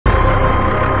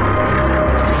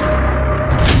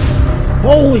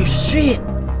Holy shit!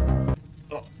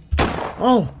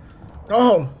 Oh,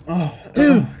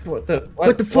 dude! What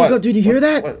the fuck up? Did you hear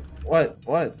that? What?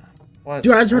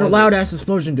 Dude, I just heard a loud ass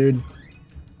explosion, dude.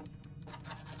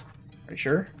 Are you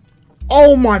sure?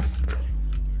 Oh my!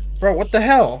 Bro, what the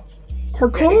hell? Our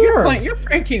car! You're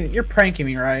pranking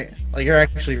me, right? Like you're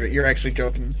actually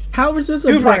joking. How is this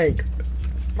a prank?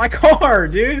 My car,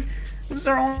 dude. This is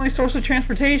our only source of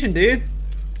transportation, dude.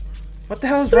 What the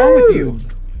hell is wrong with you?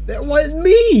 That wasn't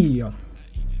me.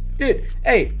 Dude,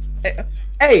 hey,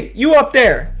 you up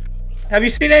there? Have you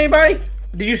seen anybody?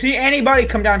 Did you see anybody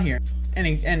come down here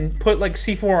and put like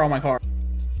C4 on my car?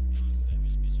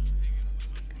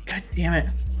 God damn it!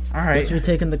 All right. Guess we're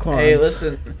taking the quads. Hey,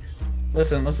 listen.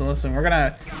 We're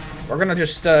gonna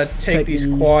just take these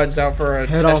quads out for a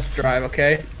test drive,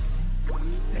 okay?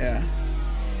 Yeah.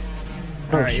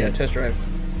 All right, yeah, test drive.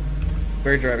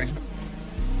 We're driving.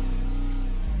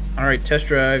 All right, test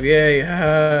drive. Yay!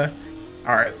 All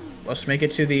right, let's make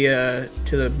it to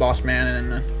the boss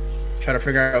man and try to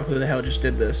figure out who the hell just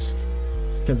did this.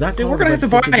 Cause that dude, we're gonna have to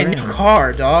buy a new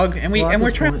car, dog, and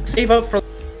we're trying to save up for the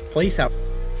place out.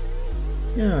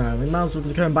 Yeah, we might as well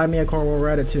just come and buy me a car while we're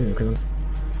at it too. Cause...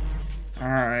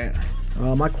 Alright.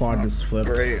 My quad just flipped.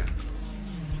 Great.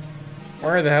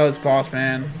 Where the hell is boss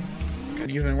man?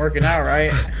 You've been working out,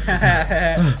 right?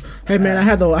 Hey man, I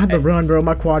had the run, bro.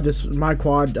 My quad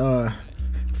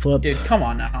flipped. Dude, come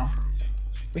on now.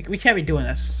 We can't be doing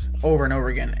this over and over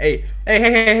again. Hey,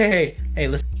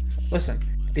 listen.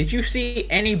 Did you see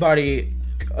anybody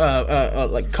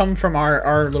like come from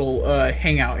our little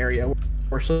hangout area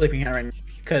we're sleeping at right now?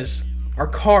 Because our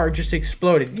car just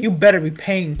exploded. You better be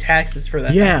paying taxes for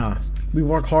that. Yeah, we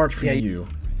work hard for you.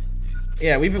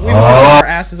 Yeah, we've worked our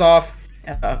asses off.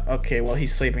 Okay, well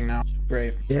he's sleeping now.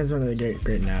 Great. He has one of the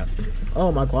great nap.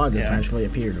 Oh, my quad just actually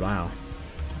appeared. Wow.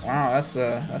 Wow, that's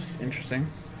interesting.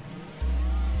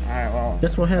 All right, well.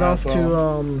 Guess we'll head off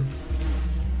to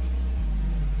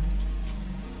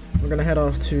We're gonna head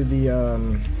off to the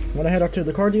wanna head off to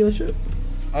the car dealership?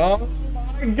 Oh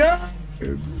my god!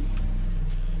 Are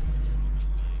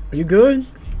you good?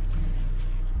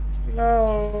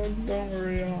 No, don't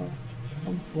worry. I'm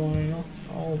fine.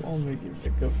 I'll make you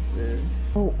pick up there.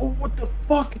 Oh, what the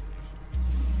fuck? What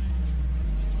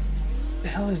the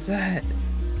hell is that?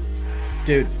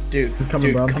 Dude, I'm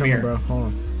coming, bro. Come here. Bro. Hold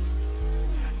on.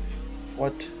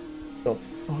 What the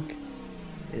fuck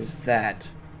is that?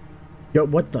 Yo,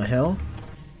 what the hell?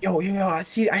 Yo, I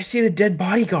see the dead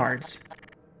bodyguards.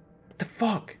 What the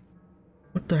fuck?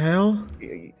 What the hell?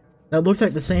 That looks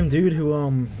like the same dude who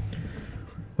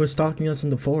was stalking us in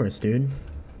the forest, dude.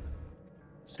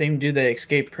 Same dude that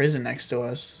escaped prison next to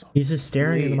us. He's just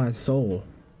staring into my soul.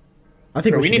 I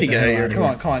think we need to get out of here.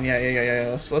 Come on. Yeah.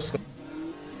 Let's go.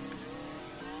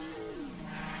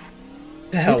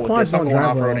 The hell with this? I'm going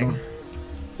off-roading.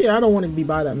 Yeah, I don't want to be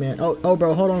by that man. Oh,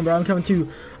 bro, hold on, bro. I'm coming too.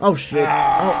 Oh shit.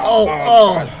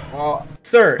 Oh,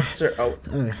 sir. Oh.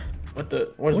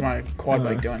 What is my quad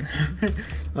bike doing?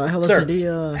 Hello, sir.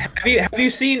 Have you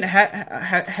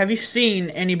seen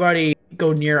anybody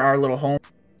go near our little home?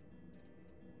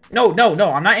 No.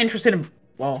 I'm not interested in.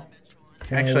 Well,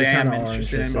 actually, I am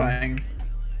interested in buying.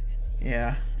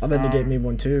 Yeah. I'd like to get me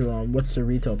one too. What's the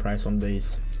retail price on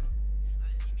these?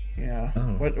 Yeah.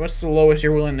 Oh. What's the lowest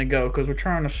you're willing to go? Because we're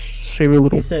trying to save a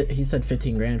little. He said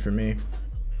 15 grand for me.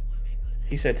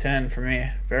 He said 10 for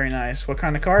me. Very nice. What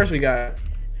kind of cars we got?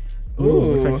 Ooh,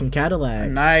 looks like some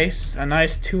Cadillacs. A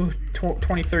nice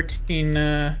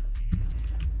 2013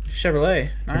 Chevrolet.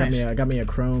 Nice. I got me a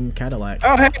chrome Cadillac.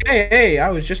 Oh, hey! I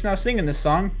was just now singing this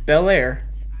song, Bel Air.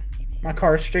 My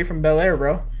car is straight from Bel Air,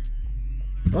 bro.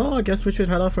 Oh, I guess we should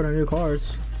head off for our new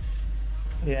cars.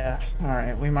 Yeah. All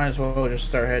right. We might as well just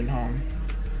start heading home.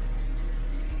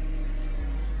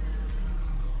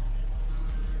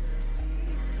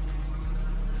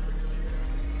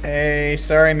 Hey,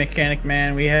 sorry, mechanic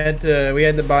man. We had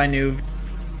to buy new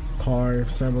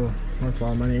cars. Several. That's a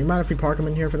lot of money. You mind if we park them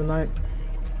in here for the night?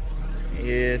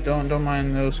 Yeah. Don't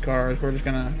mind those cars. We're just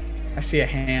gonna. I see a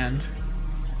hand.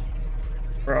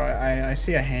 Bro, I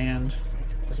see a hand.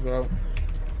 Let's go.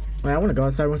 Wait, I want to go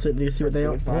outside. I want to see what they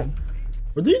are.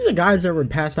 Were these the guys that were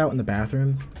passed out in the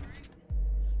bathroom?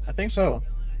 I think so.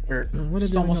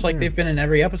 It's almost like they've been in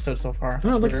every episode so far.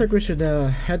 Well, it looks like we should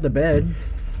head to bed.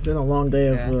 Been a long day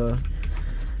of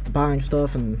buying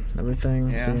stuff and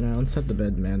everything. Yeah. So, let's head to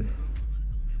bed, man.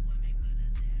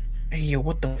 Hey, yo,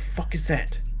 what the fuck is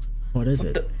that? What is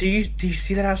it? Do you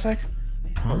see that outside?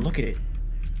 Huh? Oh, look at it.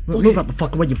 Move out the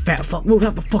fucking way, you fat fuck. Move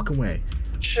out the fucking way.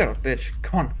 Shut up, bitch.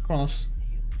 Come on,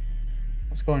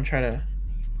 let's go and try to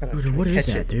Dude, what is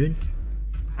that, dude?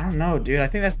 I don't know, dude. I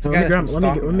think that's the No, guy that's been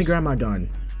let me grab my gun.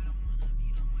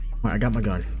 Alright, I got my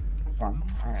gun.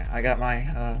 Alright, I got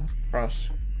my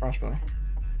crossbow.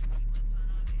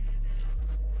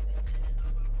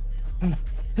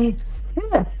 Who's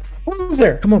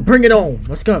there? Come on, bring it on.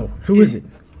 Let's go. Who is it?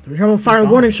 We have a fire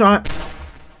warning shot.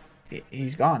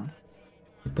 He's gone.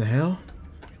 What the hell?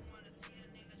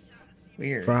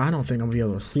 Weird. Bro, I don't think I'm gonna be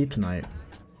able to sleep tonight.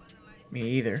 Me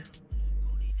either.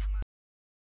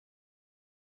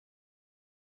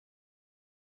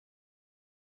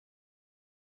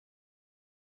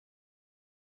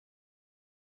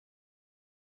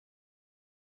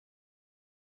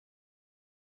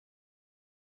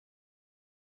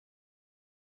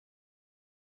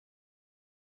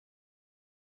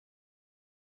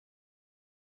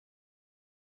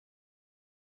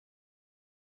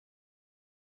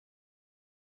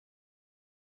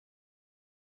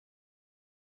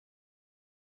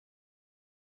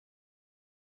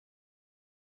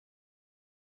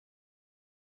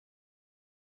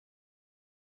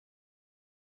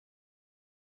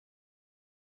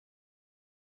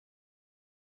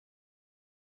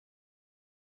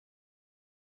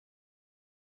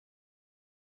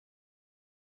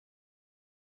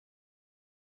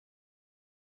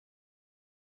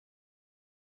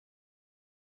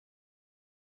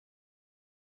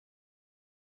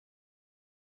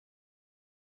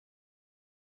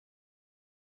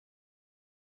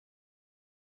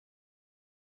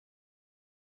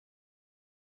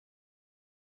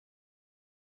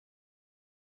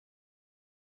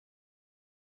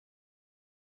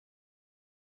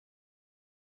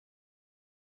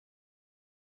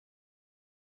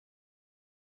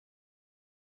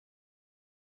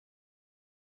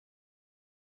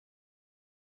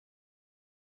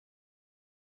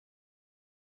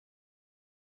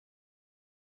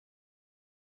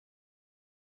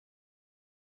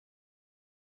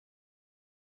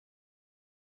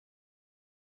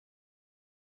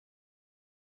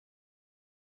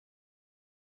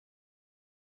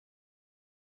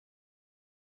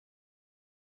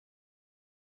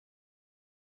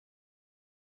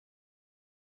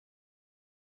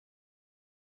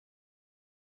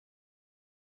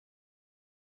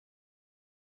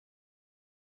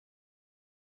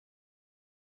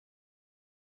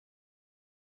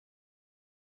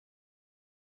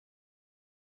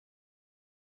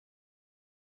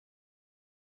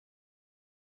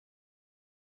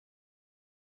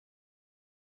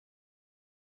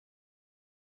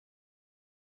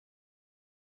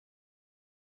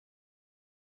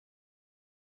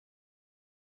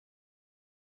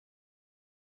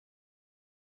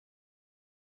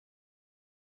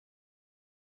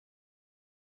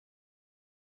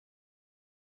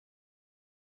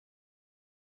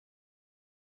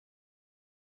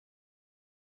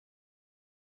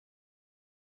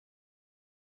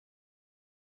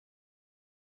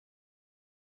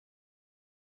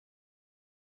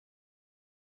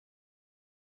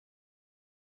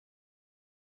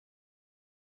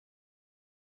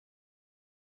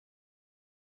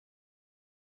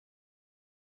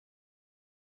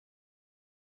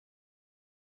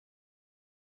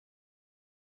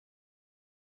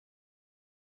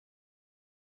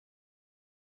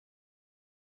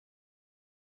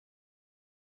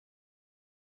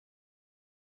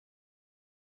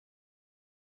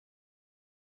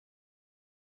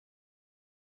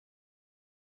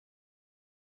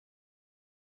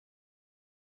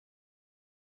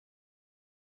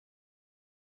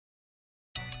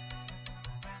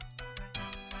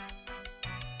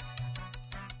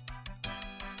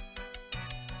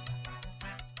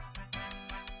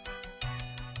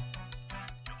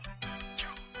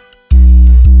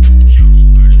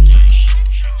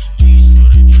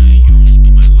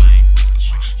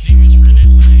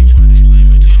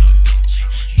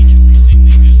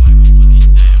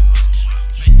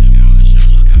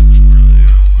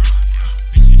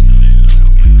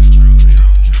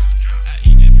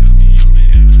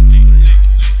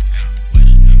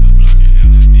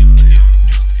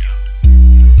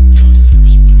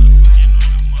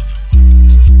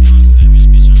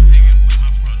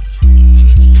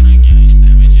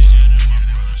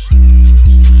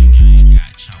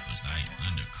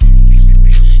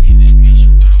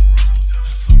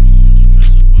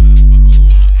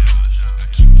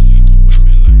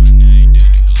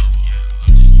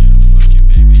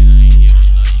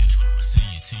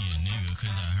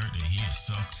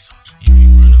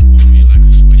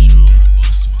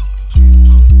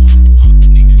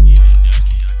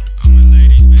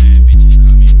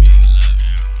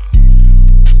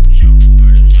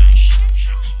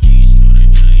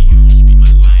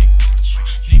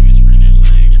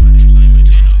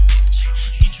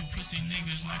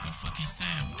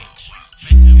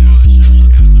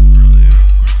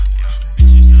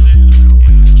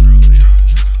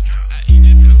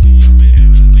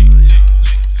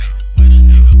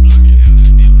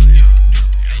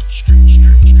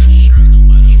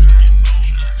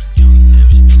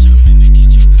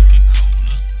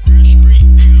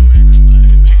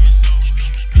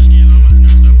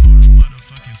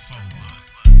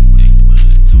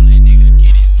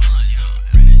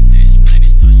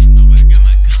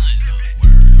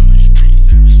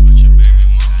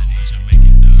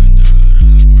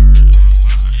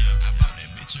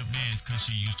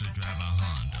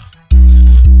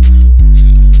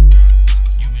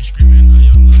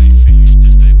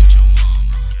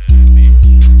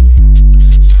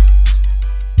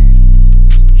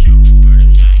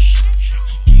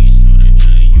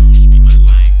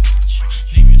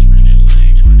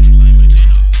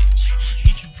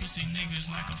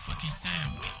 like a fucking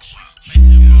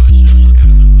sandwich.